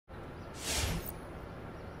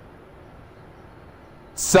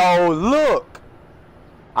So look,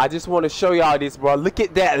 I just want to show y'all this, bro. Look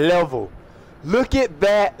at that level. Look at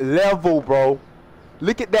that level, bro.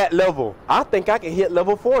 Look at that level. I think I can hit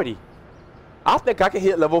level 40. I think I can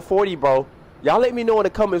hit level 40, bro. Y'all let me know in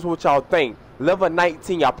the comments what y'all think. Level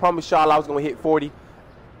 19, I promise y'all I was going to hit 40.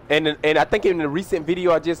 And I think in the recent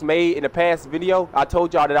video I just made, in the past video, I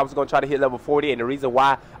told y'all that I was going to try to hit level 40 and the reason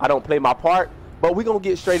why I don't play my part. But we're going to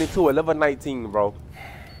get straight into it. Level 19, bro.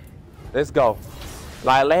 Let's go.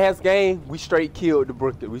 Like last game, we straight killed the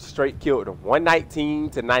Brooklyn. We straight killed them. 119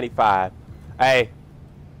 to 95. Hey,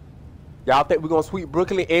 y'all think we're going to sweep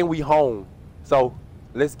Brooklyn and we home. So,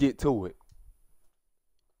 let's get to it.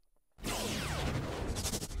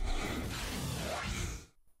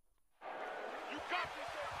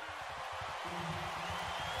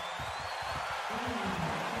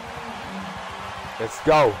 Let's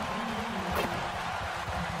go.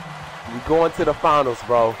 We going to the finals,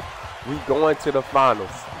 bro. We going to the finals.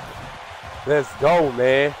 Let's go,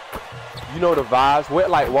 man. You know the vibes. Wet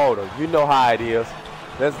like water. You know how it is.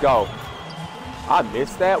 Let's go. I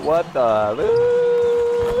missed that. What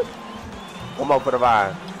the? Come on for the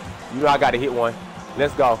vine. You know I got to hit one.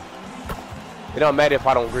 Let's go. It don't matter if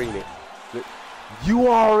I don't green it. You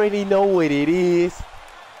already know what it is.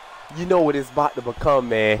 You know what it's about to become,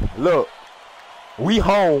 man. Look. We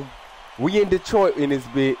home. We in Detroit in this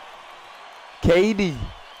bit. KD,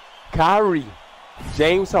 Kyrie,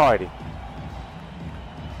 James Harden.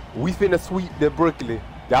 We finna sweep the Brooklyn.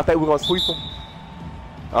 Y'all think we're gonna sweep them?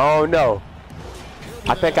 Oh no.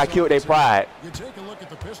 I think I killed their pride.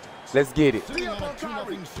 Let's get it.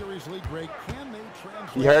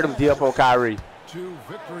 You heard him D up on Kyrie.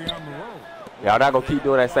 Y'all not gonna keep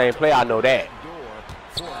doing that same play. I know that.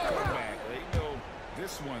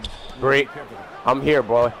 Great. I'm here,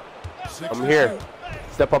 boy. I'm here.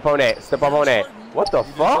 Step up on that. Step up on that. What the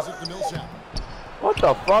fuck? What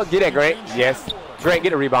the fuck? Get that, Grant. Yes. Grant,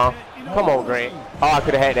 get a rebound. Come on, Grant. Oh, I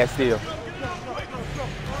could have had that steal.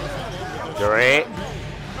 Durant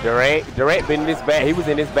been in this bag. He was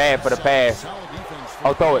in this bag for the pass.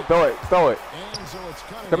 Oh, throw it. Throw it.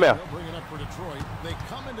 Come here.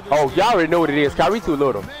 Oh, y'all already know what it is. Kyrie too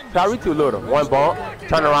little. One bump.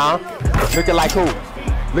 Turn around. Looking like who?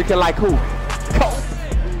 Looking like who?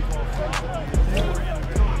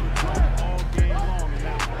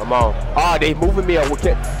 Come on. Oh, they moving me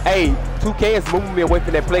away. Hey, 2K is moving me away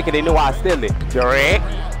from that play because they know I steal it. Durant.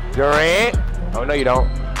 Oh, no, you don't.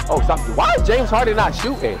 Oh, stop. Why is James Harden not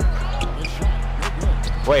shooting?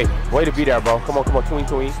 Wait to be there, bro. Come on.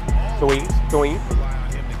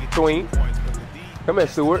 Tween. Come here,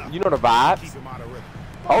 Stewart. You know the vibes.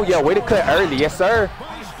 Oh, yeah. Way to cut early. Yes, sir.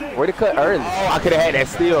 Way to cut early. Oh, I could have had that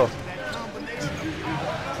steal.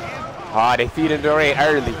 Oh, they feeding Durant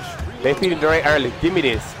early. Give me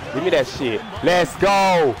this. Give me that shit. Let's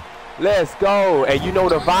go. And you know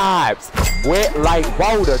the vibes. Wet like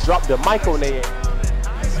water. Drop the mic on there.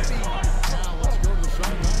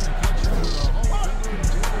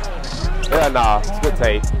 Hell nah. It's good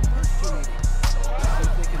tape.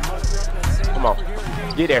 Come on.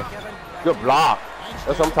 Get there. Good block.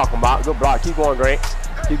 That's what I'm talking about. Good block. Keep going, Grant.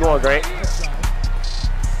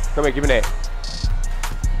 Come here. Give me that.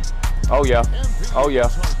 Oh, yeah.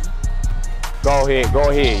 Go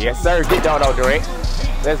ahead. Yes, sir. Get down, though, Durant.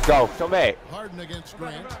 Let's go. Come back.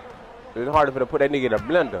 It's harder for to put that nigga in a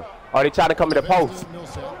blender. Oh, they trying to come in the post.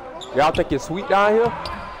 Y'all think it's sweet down here?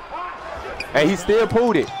 And he still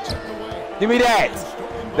pulled it. Give me that.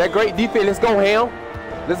 That great defense. Let's go, Ham.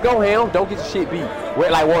 Don't get your shit beat.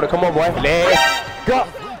 Wet like water. Come on, boy. Let's go.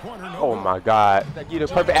 Oh, my God. Get the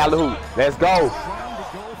perfect alley-oop. Let's go.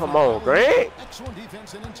 Come on, Grant.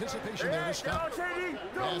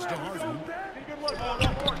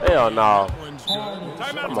 Hell no.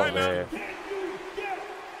 Come on, man.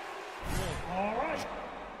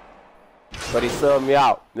 But he subbed me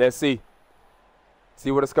out. Let's see. See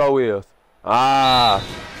what the score is. Oh,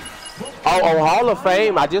 on Hall of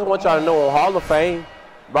Fame, I just want y'all to know on Hall of Fame,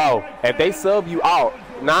 bro, if they sub you out,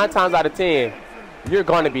 9 times out of 10, you're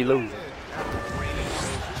going to be losing.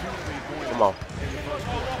 Come on.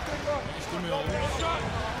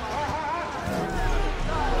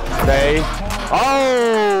 Stay.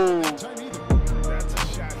 Oh!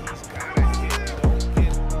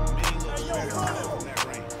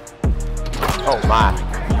 Oh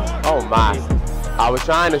my. I was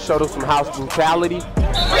trying to show them some house brutality,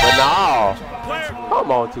 but no.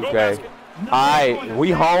 Come on, 2K. Alright,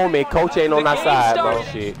 we home and coach ain't on our side, bro.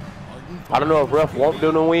 Shit. I don't know if ref won't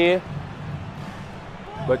do the win,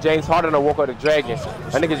 but James Harden will walk up the dragon.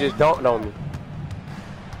 That nigga just dunked on me.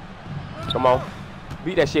 Come on.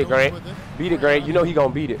 Beat that shit, Grant. Beat it, Grant. You know he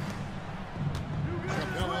gonna beat it.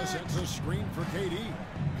 Screen for KD.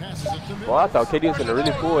 Passes it to Well, I thought KD was gonna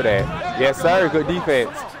really pull that. Yes, sir. Good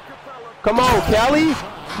defense. Come on, Kelly.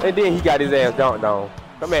 And then he got his ass dunked on.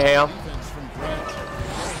 Come here, Ham.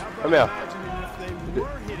 Come here.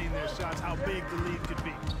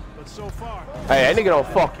 Hey, that nigga done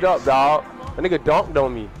fucked up, dog. That nigga dunked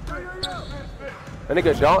on me. That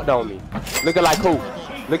nigga dunked on me. Looking like who?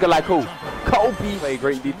 Looking like who? Kobe. Play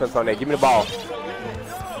great defense on that. Give me the ball.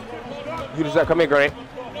 You deserve. Come here, Grant.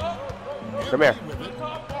 Come here.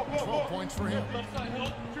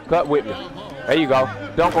 Cut with me. There you go.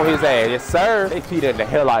 Dunk on his ass. Yes, sir. They cheated the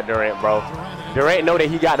hell out of Durant, bro. Durant know that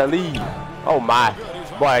he got the lead. Oh, my.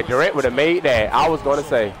 Boy, Durant would have made that. I was going to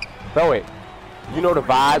say, throw it. You know the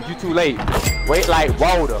vibes. You too late. Wait like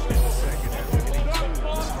water.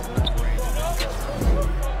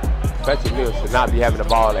 Patrick Mills should not be having the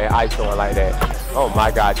ball at ISO like that. Oh,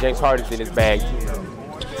 my God. James Harden's in his bag, too.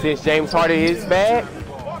 Since James Harden is his bag,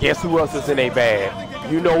 guess who else is in their bag?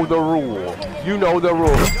 You know the rule. You know the rule.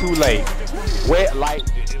 It's too late. Wet like.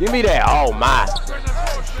 Give me that. Oh, my.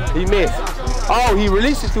 He missed. Oh, he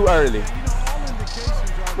released it too early.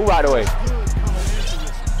 Move out of the way.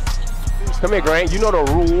 Come here, Grant. You know the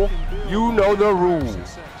rule. You know the rule.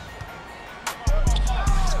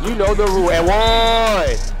 You know the rule. And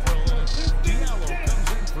one.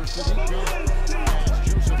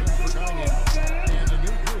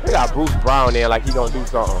 We got Bruce Brown there like he gonna do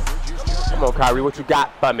something. Come on, Kyrie. What you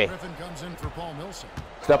got for me?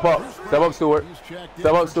 Step up. Step up, Stewart.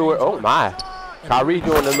 Step up, Stewart. Oh, my. Kyrie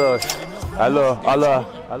doing the little. I love.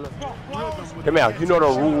 Come here. You know the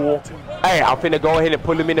rule. Hey, I'm finna go ahead and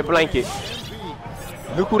put him in the blanket.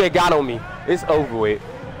 Look who they got on me. It's over with.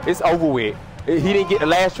 It's over with. He didn't get the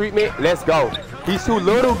last treatment. Let's go. He's too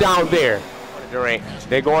little down there. Durant.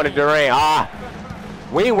 They're going to Durant. Ah.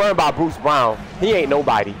 We ain't worried about Bruce Brown. He ain't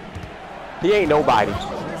nobody. He ain't nobody.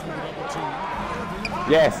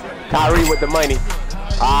 Yes. Kyrie with the money.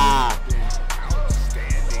 Ah.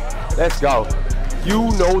 Let's go.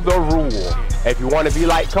 You know the rule. If you want to be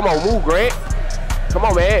like, come on, move, Grant. Come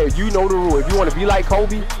on, man. You know the rule. If you want to be like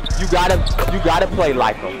Kobe, you gotta play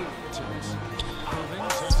like him.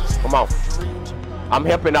 Come on. I'm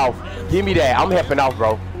helping off. Give me that. I'm helping off,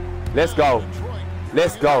 bro. Let's go.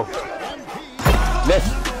 Let's go. Let's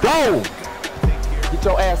go. Get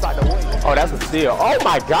your ass out the way. Oh, that's a steal. Oh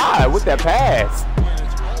my God, with that pass.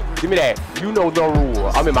 Give me that. You know the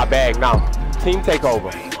rule. I'm in my bag now. Team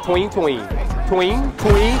takeover. Tween.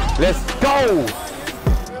 Let's go.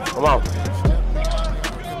 Come on.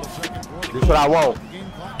 This is what I want.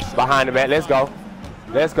 Behind the back. Let's go.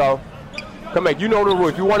 Let's go. Come here. You know the rule.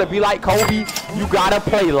 If you want to be like Kobe, you got to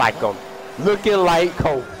play like him. Looking like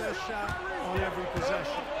Kobe.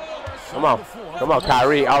 Come on. Come on,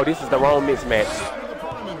 Kyrie. Oh, this is the wrong mismatch.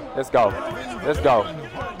 Let's go. Let's go.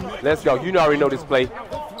 Let's go. You already know this play.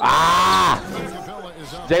 Ah!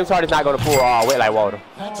 James Harden's not going to pull. Oh, wet like water.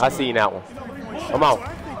 I seen that one. Come on.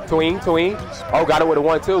 Tween. Oh, got it with a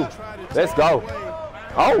 1-2. Let's go.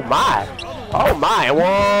 Oh, my. Oh, my.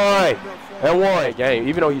 And one. Game.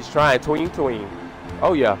 Even though he's trying. Tween.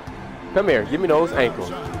 Oh, yeah. Come here. Give me those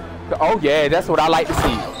ankles. Oh, yeah. That's what I like to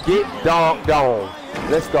see. Get dunked on.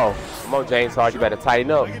 Let's go. Come on, James Harden. You better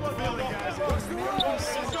tighten up.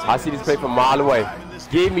 I see this play from a mile away.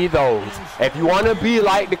 Give me those. If you want to be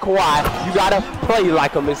like the Kawhi, you got to play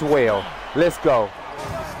like them as well. Let's go.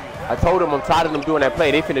 I told them I'm tired of them doing that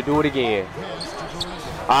play. They finna do it again.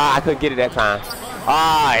 I couldn't get it that time.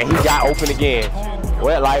 And he got open again.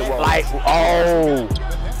 Well, oh.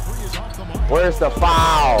 Where's the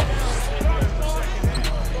foul?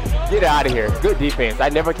 Get out of here. Good defense. I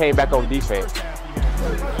never came back on defense.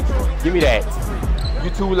 Give me that. You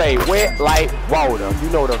too late. Wet like water. You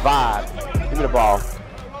know the vibe. Give me the ball.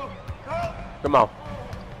 Come on.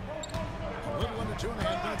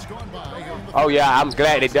 Oh, yeah. I'm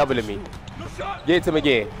glad they doubling me. Get it to him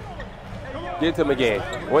again. Get it to him again.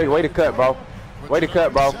 Way to cut, bro. Way to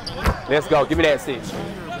cut, bro. Let's go. Give me that 6.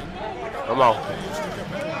 Come on.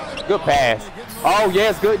 Good pass. Oh,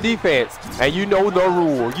 yes. Good defense. And you know the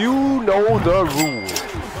rule. You know the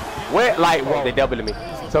rule. Wet like water. They doubling me.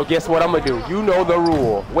 So guess what I'm going to do? You know the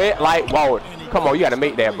rule. Wet like water. Come on. You got to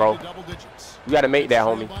make that, bro. You got to make that,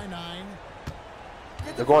 homie.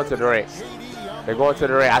 They're going to the ring. They're going to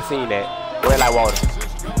the ring. I seen that. Wet like water.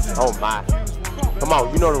 Oh, my. Come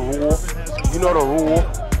on. You know the rule. You know the rule.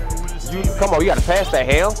 Come on. You got to pass that,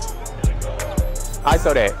 hell. I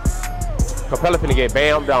saw that. Capella finna get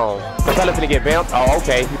bammed on. Capella finna get bammed. Oh,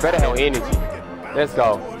 okay. You better have energy. Let's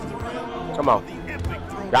go. Come on.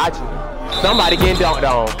 Got you. Somebody getting dunked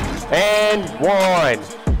on. And one.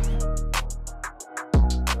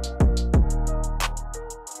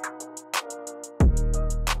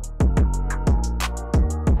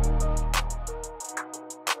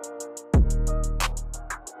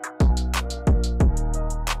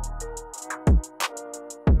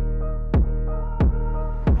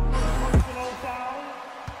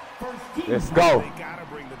 Let's go.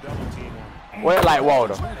 Went like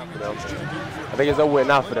water. I think it's over with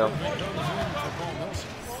now for them.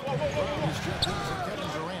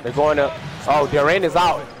 They're going to. Oh, Durant is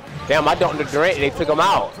out. Damn, I don't know Durant. They took him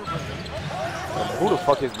out. Who the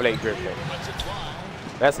fuck is Blake Griffin?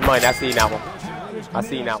 That's money. I see that one. I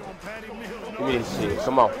see that one. Give me this shit.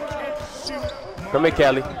 Come on. Come here,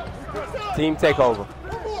 Kelly. Team takeover.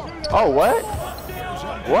 Oh, what?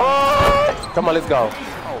 What? Come on, let's go.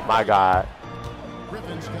 Oh, my God.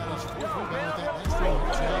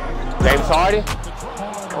 James Harden?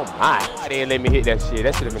 Oh, my. They didn't let me hit that shit.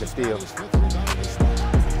 That should have been a steal.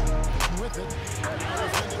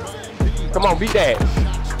 Come on, beat that.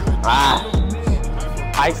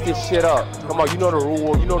 Ice this shit up. Come on, you know the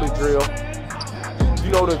rule. You know the drill.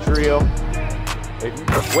 You know the drill. If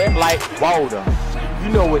you wet like water, you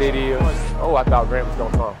know what it is. Oh, I thought Grant was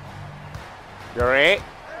gonna come. Durant.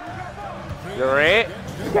 Durant.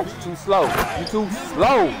 You got you too slow. You too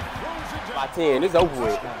slow. By 10, it's over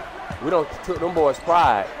with. We don't took them boys'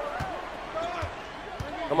 pride.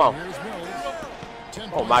 Come on.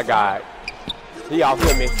 Oh my God. He off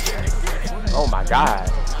here, miss. Oh my God.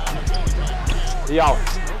 He off.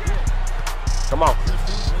 Come on.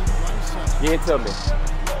 Get into me.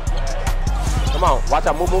 Come on. Watch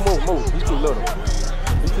out. Move, move, move, move. He's too little.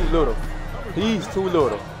 He's too little. He's too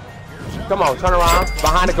little. Come on. Turn around.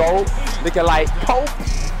 Behind the goal. Looking like Cope.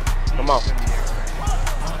 Come on.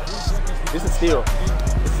 This is steal.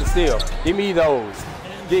 This is steal. Give me those.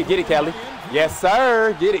 Get it, Kelly. Yes,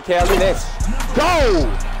 sir. Get it, Kelly. Let's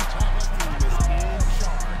go.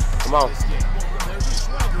 Come on.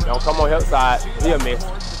 Don't come on help side. He'll miss.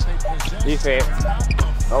 Defense.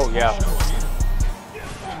 Oh, yeah.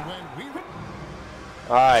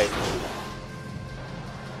 All right.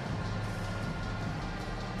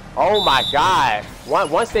 Oh, my God.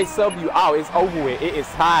 Once they sub you out, it's over with. It is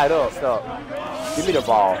tied up. So, give me the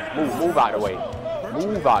ball. Move out the way.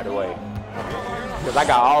 Move out the way. Because I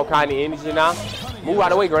got all kind of energy now. Move out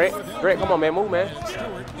the way, Grant. Grant, come on, man. Move, man.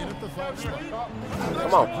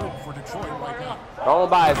 Come on. Go on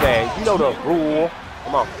by his ass. You know the rule.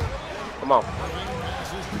 Come on. Come on.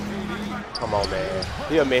 Come on, man.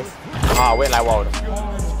 He'll miss. Ah, wet like water.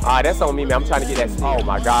 Ah, that's on me, man. I'm trying to get that. Oh,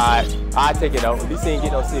 my God. I take it, though. At least he ain't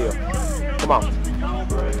get no seal. Come on.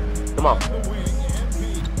 Come on.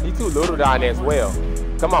 He too little down there as well.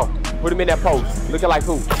 Come on. Put him in that post. Looking like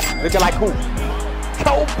who? Looking like who?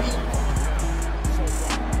 Kobe.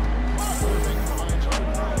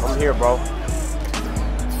 I'm here, bro.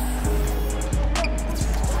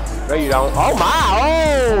 No, you don't. Oh, my.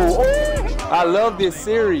 Oh. Ooh. I love this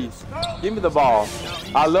series. Give me the ball.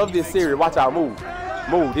 I love this series. Watch out. Move.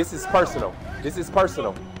 Move. This is personal. This is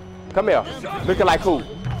personal. Come here. Looking like who?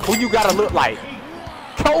 Who you got to look like?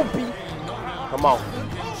 Kobe. Come on.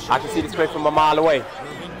 I can see this play from a mile away.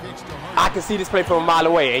 I can see this play from a mile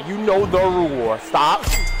away. And you know the rule. Stop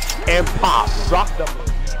and pop. Drop them.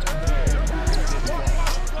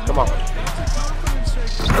 Come on.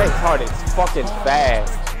 James Harden's fucking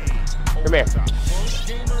fast. Come here.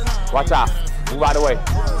 Watch out. Move out of the way.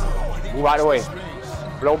 Move out of the way.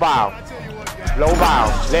 Blow by. Blow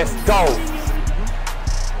by. Let's go.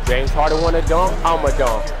 James Harden want to dunk. I'm a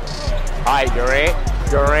dunk. All right, Durant.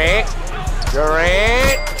 Durant.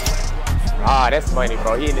 Durant. Ah, that's money,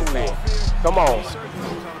 bro. He in his man. Come on.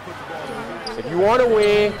 If you want to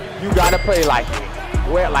win, you got to play like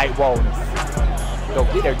it. Wear like water. Go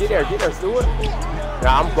get there, get there, get there, Stewart.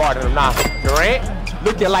 Now I'm guarding him now. Durant,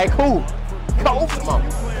 looking like who? Come on.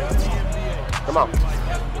 Come on.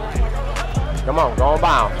 Come on, go on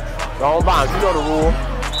bounds. Go on bounds. You know the rule.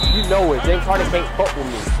 You know it. James Harden can't fuck with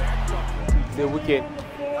me. Then we can.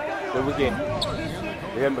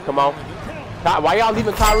 Come on. Why y'all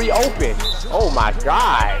leaving Kyrie open? Oh my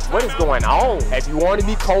God. What is going on? If you want to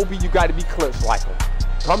be Kobe, you got to be clutch like him.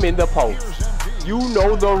 Come in the post. You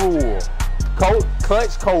know the rule.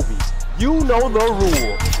 Clutch Kobe. You know the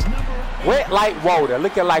rule. Wet like water.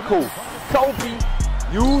 Looking like who? Kobe.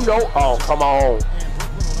 You know. Oh, come on.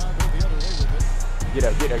 Get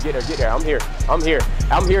there, get there, get there, get there. I'm here. I'm here.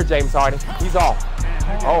 I'm here, James Harden. He's off.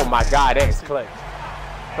 Oh my God, that's clutch.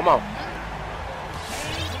 Come on.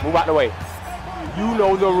 Move out the way. You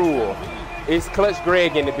know the rule. It's Clutch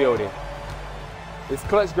Greg in the building. It's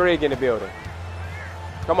Clutch Greg in the building.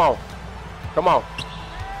 Come on. Come on.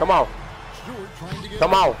 Come on.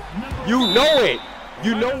 Come on. You know it.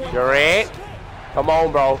 You know it. Durant. Come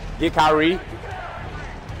on, bro. Get Kyrie.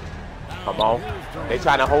 Come on. They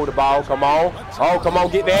trying to hold the ball. Come on. Oh, come on.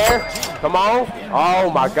 Get there. Come on. Oh,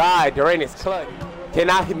 my God. Durant is clutch. Can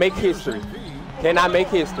I make history? Can I make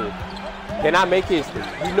history? Can I make history?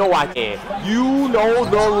 You know I can. You know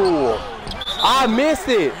the rule. I missed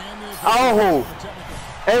it. Oh,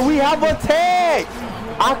 and we have a tag.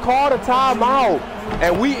 I called a timeout,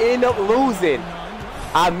 and we end up losing.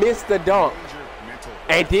 I missed the dunk,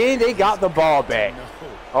 and then they got the ball back.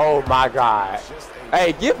 Oh my God.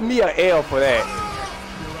 Hey, give me an L for that.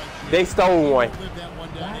 They stole one.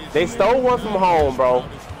 They stole one from home, bro.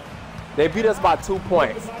 They beat us by 2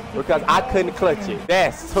 points because I couldn't clutch it.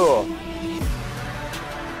 That's tough.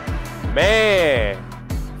 Man.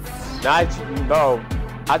 Bro,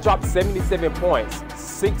 I dropped 77 points.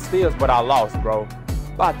 6 steals, but I lost, bro.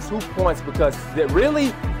 By 2 points because really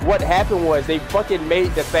what happened was they fucking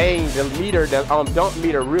made the meter, the dunk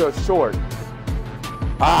meter real short.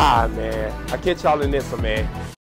 Ah, man. I'll catch y'all in this one, man.